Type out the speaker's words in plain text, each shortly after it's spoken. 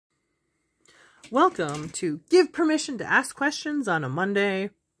Welcome to Give Permission to Ask Questions on a Monday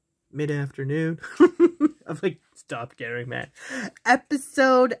mid-afternoon. I'm like, stop caring, man.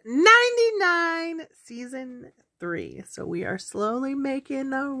 Episode 99, Season 3. So we are slowly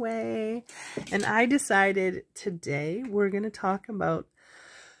making our way. And I decided today we're going to talk about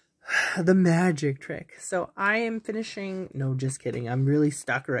the magic trick. So I am finishing, no, just kidding. I'm really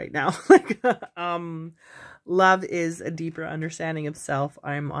stuck right now. Love is a deeper understanding of self.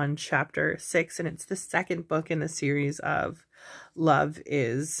 I'm on chapter 6, and it's the second book in the series of Love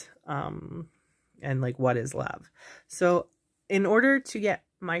is, and like, what is love? So in order to get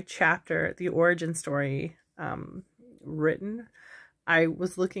my chapter, the origin story, written, I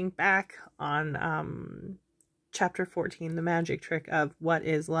was looking back on, chapter 14, the magic trick of what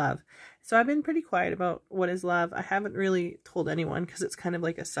is love. So I've been pretty quiet about what is love. I haven't really told anyone because it's kind of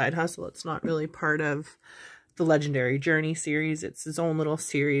like a side hustle. It's not really part of the Legendary Journey series. It's its own little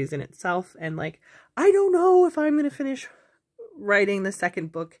series in itself. And like, I don't know if I'm going to finish writing the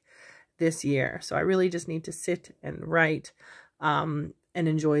second book this year. So I really just need to sit and write, and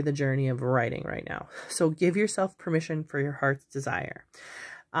enjoy the journey of writing right now. So give yourself permission for your heart's desire.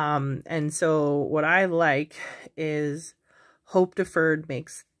 And so what I like is hope deferred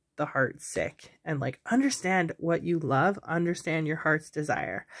makes the heart sick, and like, understand what you love, understand your heart's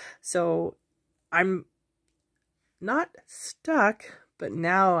desire. So I'm not stuck, but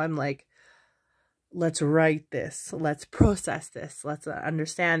now I'm like, let's write this, let's process this, let's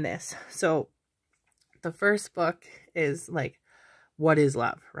understand this. So the first book is like, what is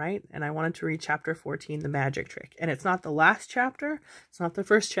love, right? And I wanted to read chapter 14, the magic trick. And it's not the last chapter. It's not the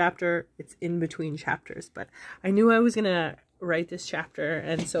first chapter. It's in between chapters. But I knew I was going to write this chapter.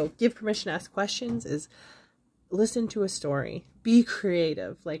 And so give permission to ask questions is listen to a story. Be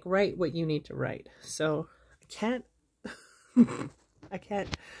creative. Like, write what you need to write. So I can't, I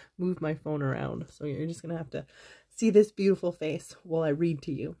can't move my phone around. So you're just going to have to see this beautiful face while I read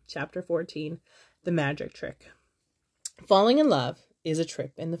to you. Chapter 14, the magic trick. Falling in love is a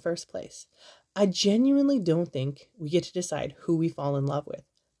trip in the first place. I genuinely don't think we get to decide who we fall in love with.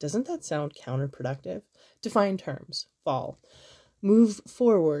 Doesn't that sound counterproductive? Define terms. Fall. Move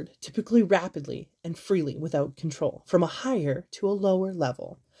forward, typically rapidly and freely without control, from a higher to a lower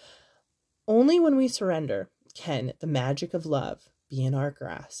level. Only when we surrender can the magic of love be in our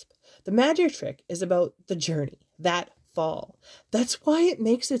grasp. The magic trick is about the journey, that fall. That's why it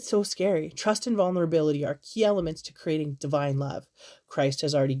makes it so scary. Trust and vulnerability are key elements to creating divine love. Christ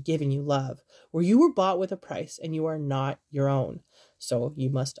has already given you love, where you were bought with a price and you are not your own. So you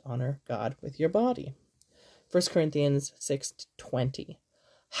must honor God with your body. 1 Corinthians 6:20.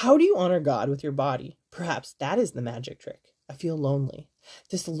 How do you honor God with your body? Perhaps that is the magic trick. I feel lonely.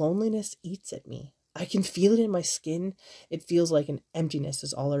 This loneliness eats at me. I can feel it in my skin. It feels like an emptiness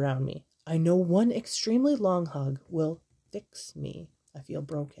is all around me. I know one extremely long hug will fix me. I feel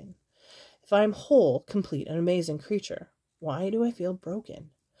broken. If I am whole, complete, an amazing creature, why do I feel broken?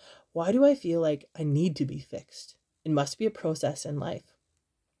 Why do I feel like I need to be fixed? It must be a process in life.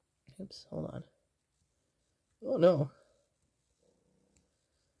 Oops, hold on. Oh no.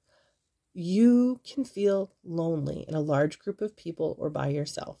 You can feel lonely in a large group of people or by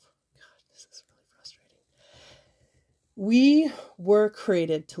yourself. God, this is really frustrating. We were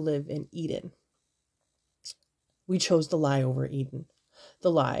created to live in Eden. We chose the lie over Eden.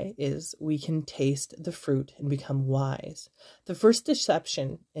 The lie is we can taste the fruit and become wise. The first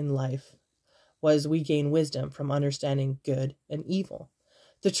deception in life was we gain wisdom from understanding good and evil.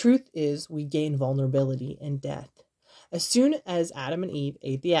 The truth is we gain vulnerability and death. As soon as Adam and Eve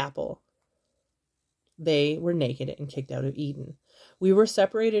ate the apple, they were naked and kicked out of Eden. We were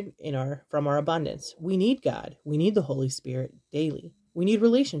separated from our abundance. We need God. We need the Holy Spirit daily. We need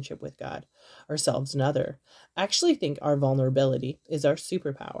relationship with God, ourselves, and other. I actually think our vulnerability is our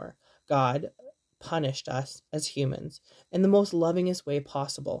superpower. God punished us as humans in the most lovingest way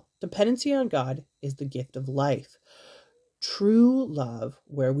possible. Dependency on God is the gift of life. True love,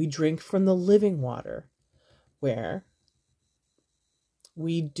 where we drink from the living water, where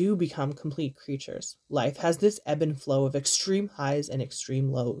we do become complete creatures. Life has this ebb and flow of extreme highs and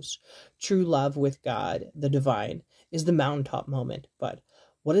extreme lows. True love with God, the divine, is the mountaintop moment. But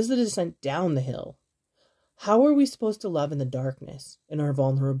what is the descent down the hill? How are we supposed to love in the darkness, in our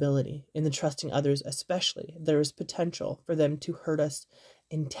vulnerability, in the trusting others especially? There is potential for them to hurt us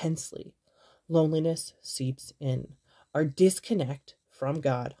intensely. Loneliness seeps in. Our disconnect from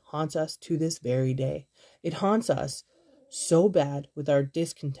God haunts us to this very day. It haunts us so bad with our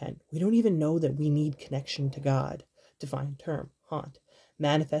discontent, we don't even know that we need connection to God. Defined term, haunt.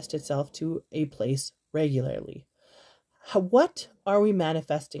 Manifest itself to a place regularly. What are we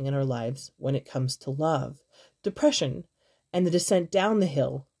manifesting in our lives when it comes to love? Depression and the descent down the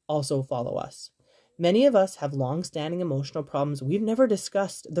hill also follow us. Many of us have long-standing emotional problems. We've never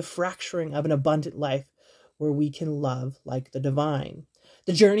discussed the fracturing of an abundant life where we can love like the divine.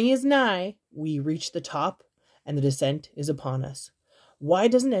 The journey is nigh, we reach the top, and the descent is upon us. Why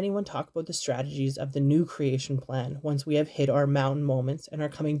doesn't anyone talk about the strategies of the new creation plan once we have hit our mountain moments and are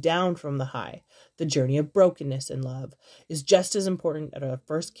coming down from the high? The journey of brokenness and love is just as important as our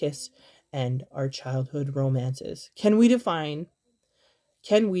first kiss and our childhood romances. Can we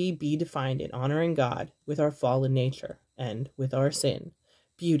be defined in honoring God with our fallen nature and with our sin?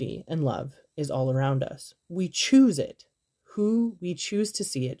 Beauty and love is all around us. We choose it. Who we choose to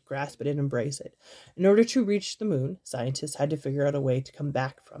see it, grasp it, and embrace it. In order to reach the moon, scientists had to figure out a way to come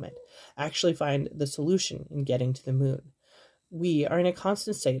back from it, actually find the solution in getting to the moon. We are in a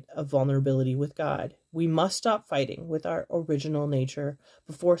constant state of vulnerability with God. We must stop fighting with our original nature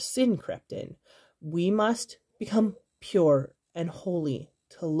before sin crept in. We must become pure and holy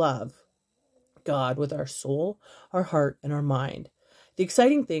to love God with our soul, our heart, and our mind. The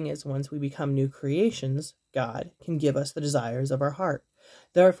exciting thing is once we become new creations, God can give us the desires of our heart.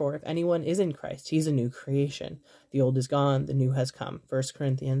 Therefore, if anyone is in Christ, he's a new creation. The old is gone, the new has come. 1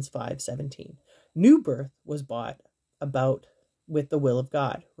 Corinthians 5:17. New birth was brought about with the will of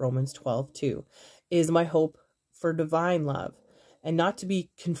God. Romans 12:2 is my hope for divine love, and not to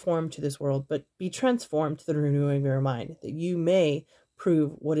be conformed to this world, but be transformed to the renewing of your mind, that you may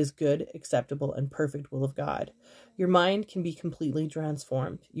prove what is good, acceptable, and perfect will of God. Your mind can be completely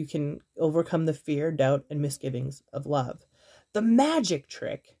transformed. You can overcome the fear, doubt, and misgivings of love. The magic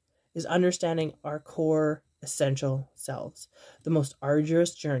trick is understanding our core essential selves. The most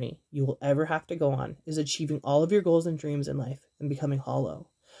arduous journey you will ever have to go on is achieving all of your goals and dreams in life and becoming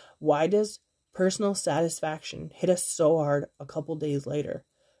hollow. Why does personal satisfaction hit us so hard a couple days later?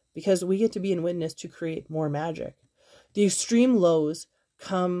 Because we get to be in witness to create more magic. The extreme lows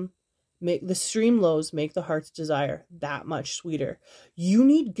make the heart's desire that much sweeter. You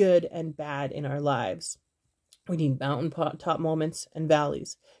need good and bad in our lives. We need mountaintop moments and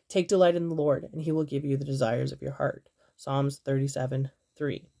valleys. Take delight in the Lord, and he will give you the desires of your heart. Psalms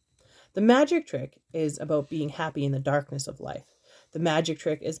 37:3. The magic trick is about being happy in the darkness of life. The magic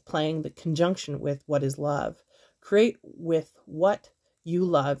trick is playing the conjunction with what is love. Create with what you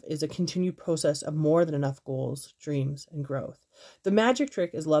love is a continued process of more than enough goals, dreams, and growth. The magic trick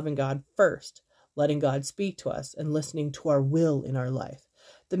is loving God first, letting God speak to us, and listening to our will in our life.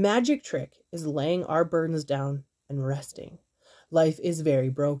 The magic trick is laying our burdens down and resting. Life is very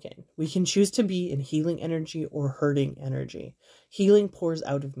broken. We can choose to be in healing energy or hurting energy. Healing pours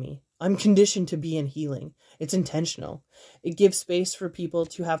out of me. I'm conditioned to be in healing. It's intentional. It gives space for people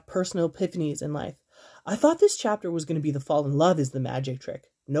to have personal epiphanies in life. I thought this chapter was going to be the fall in love is the magic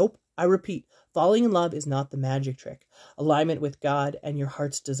trick. Nope. I repeat, falling in love is not the magic trick. Alignment with God and your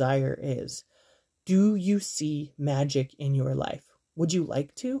heart's desire is. Do you see magic in your life? Would you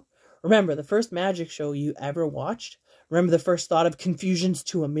like to? Remember the first magic show you ever watched? Remember the first thought of confusions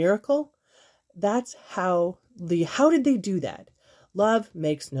to a miracle? That's how did they do that? Love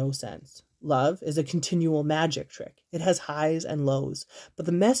makes no sense. Love is a continual magic trick. It has highs and lows, but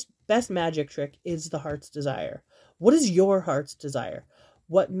the best magic trick is the heart's desire. What is your heart's desire?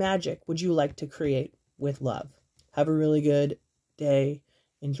 What magic would you like to create with love? Have a really good day.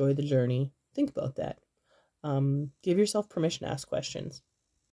 Enjoy the journey. Think about that. Give yourself permission to ask questions.